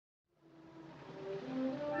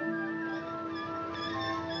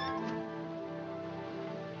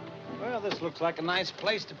Well, this looks like a nice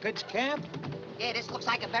place to pitch camp. Yeah, this looks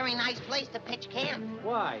like a very nice place to pitch camp.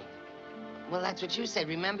 Why? Well, that's what you said.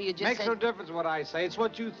 Remember, you just Makes said... no difference what I say. It's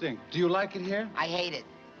what you think. Do you like it here? I hate it.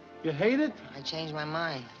 You hate it? I changed my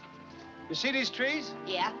mind. You see these trees?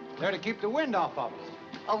 Yeah? They're to keep the wind off of us.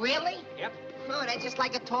 Oh, really? Yep. Oh, they're just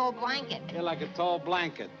like a tall blanket. They're like a tall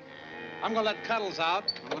blanket. I'm gonna let Cuddles out.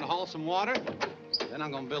 I'm gonna haul some water. Then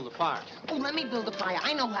I'm gonna build a fire. Oh, let me build a fire.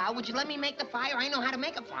 I know how. Would you let me make the fire? I know how to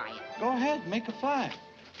make a fire. Go ahead, make a fire.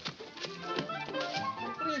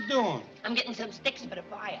 What are you doing? I'm getting some sticks for the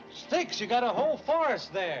fire. Sticks? You got a whole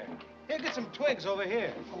forest there. Here, get some twigs over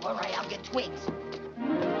here. Oh, all right, I'll get twigs.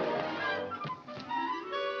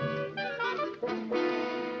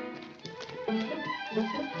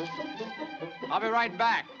 I'll be right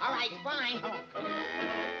back. All right, fine.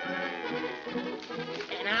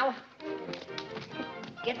 And now,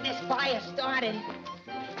 get this fire started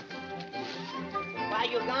while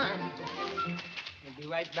you're gone. I'll be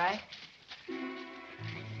right back.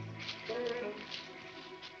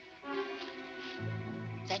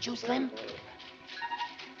 Is that you, Slim?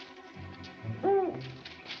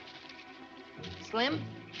 Slim?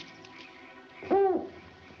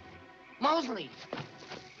 Mosley.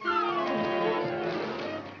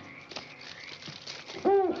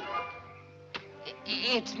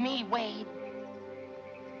 It's me, Wade.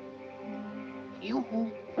 You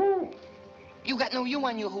who? You got no you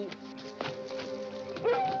on you who?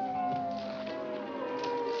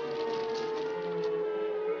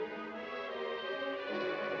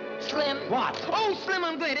 Slim. What? Oh, Slim,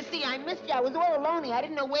 I'm glad to see you. I missed you. I was all alone here. I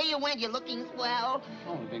didn't know where you went. You're looking swell.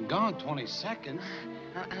 Oh, we've been gone 20 seconds.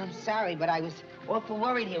 I'm sorry, but I was awful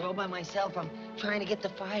worried here all by myself. I'm trying to get the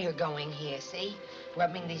fire going here, see?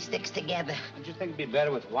 Rubbing these sticks together. Don't you think it'd be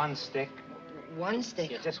better with one stick? One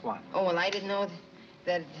stick? Yeah, just one. Oh, well, I didn't know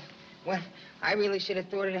that... Well, I really should have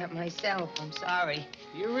thought it out myself. I'm sorry.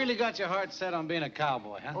 You really got your heart set on being a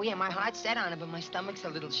cowboy, huh? Oh, yeah, my heart's set on it, but my stomach's a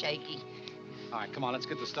little shaky. All right, come on, let's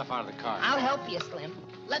get the stuff out of the car. I'll help you, Slim.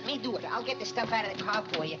 Let me do it. I'll get the stuff out of the car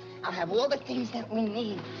for you. I'll have all the things that we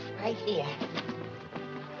need right here.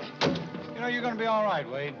 You know, you're gonna be all right,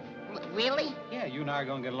 Wade. Really? Yeah, you and I are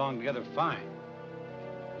gonna get along together fine.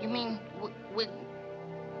 You mean with...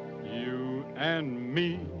 You and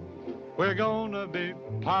me, we're gonna be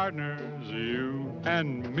partners, you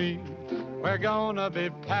and me. We're gonna be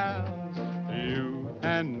pals, you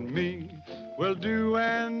and me. We'll do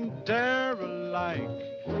and dare alike.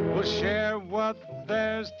 We'll share what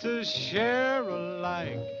there's to share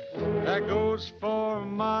alike. That goes for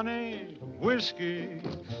money, whiskey,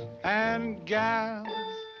 and gals.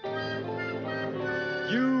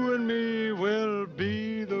 You and me will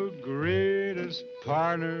be the greatest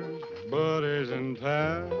partners, buddies, and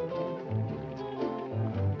pals.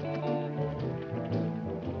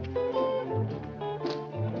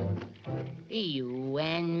 You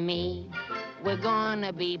and me, we're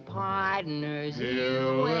gonna be partners.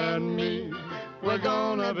 You and me, we're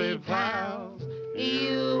gonna be pals.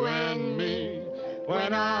 You and me,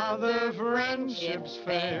 when other friendships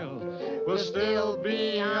fail, we'll still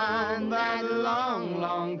be on that long,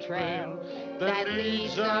 long trail that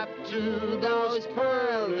leads up to those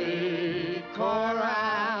pearly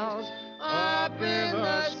corrals up in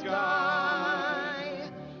the sky.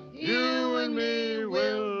 You and me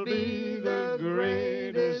will be the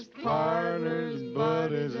greatest partners,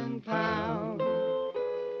 buddies, and pals.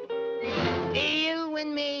 You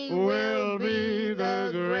and me We'll be the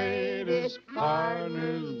greatest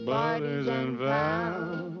partners, buddies, and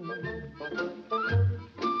pals.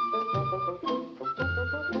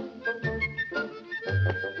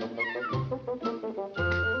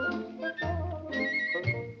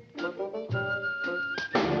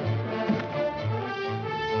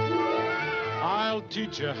 I'll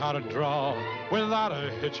teach you how to draw without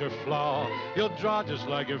a hitch or flaw. You'll draw just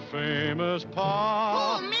like your famous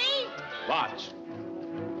pa. Who, me? Watch.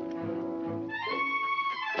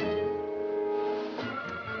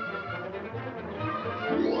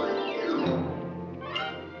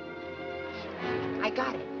 I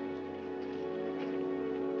got it.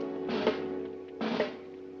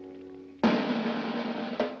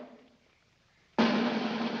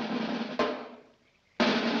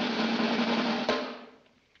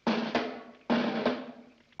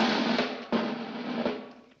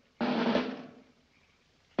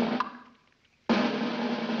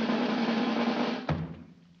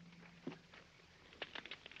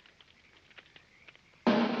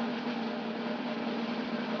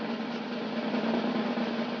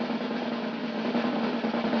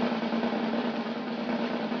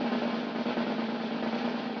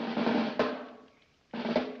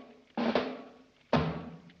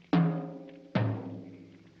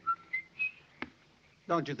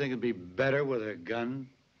 Don't you think it'd be better with a gun?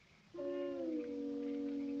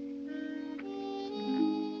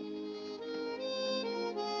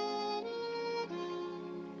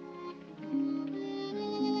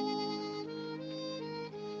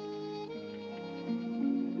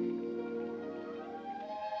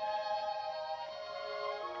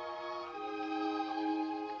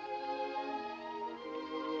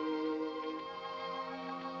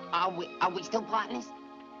 Are we still partners?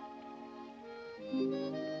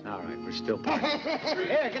 All right, we're still partners.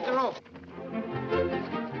 Here, get the rope.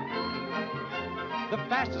 The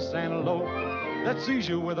fastest antelope that sees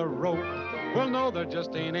you with a rope will know there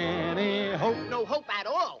just ain't any hope. No hope at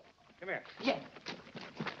all. Come here. Yeah.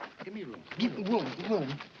 Give me room. Give me room.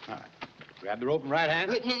 All right. Grab the rope in right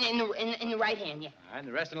hand. In the right hand, yeah. All right, and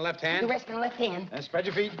the rest in the left hand. The rest in the left hand. And spread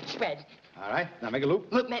your feet. Spread. All right, now make a loop.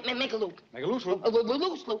 Look, make a loop. Make a loose loop. A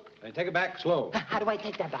loose loop. Then take it back slow. How do I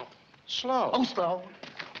take that back? Slow. Oh, slow.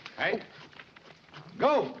 Right.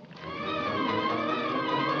 Go.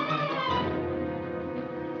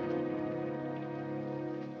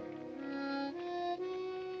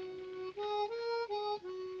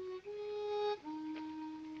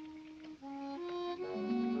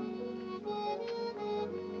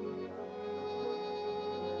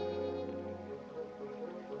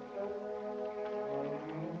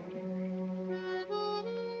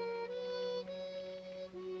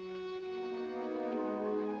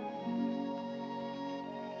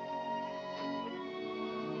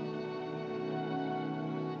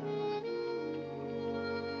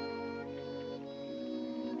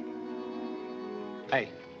 Hey,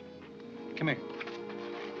 come here.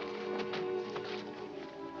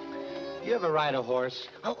 You ever ride a horse?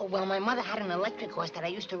 Oh, well, my mother had an electric horse that I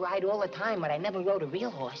used to ride all the time, but I never rode a real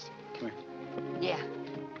horse. Come Yeah. here.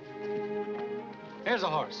 Here's a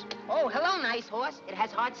horse. Oh, hello, nice horse. It has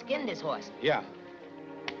hard skin, this horse. Yeah.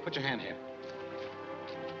 Put your hand here.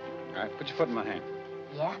 All right, put your foot in my hand.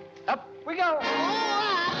 Yeah? Up we go.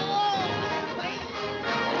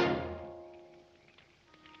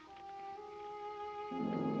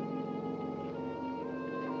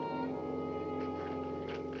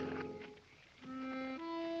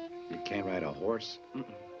 You can't ride a horse? Mm-mm.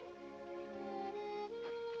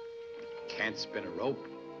 Can't spin a rope?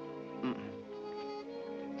 Mm-mm.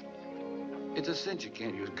 It's a cinch you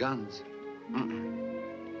can't use guns. Mm-mm.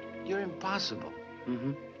 You're impossible.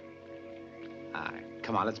 Mm-hmm. All right,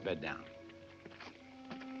 come on, let's bed down.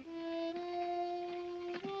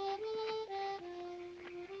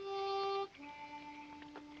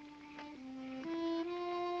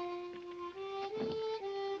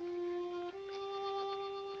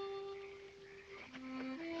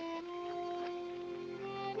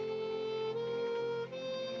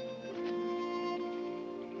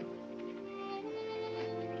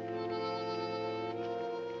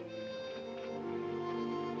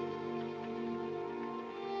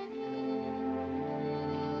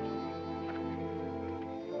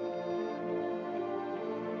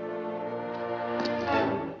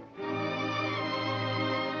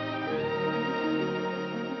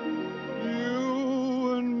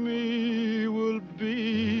 You and me will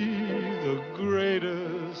be the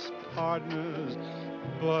greatest partners,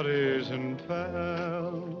 buddies and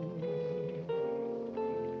pals.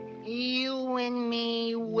 You and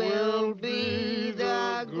me will be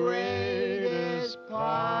the greatest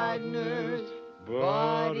partners,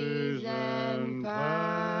 buddies and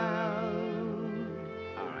pals.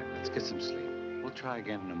 All right, let's get some sleep. We'll try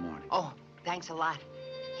again in the morning. Oh, thanks a lot.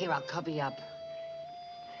 Here, I'll cover you up.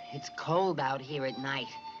 It's cold out here at night,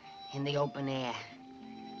 in the open air.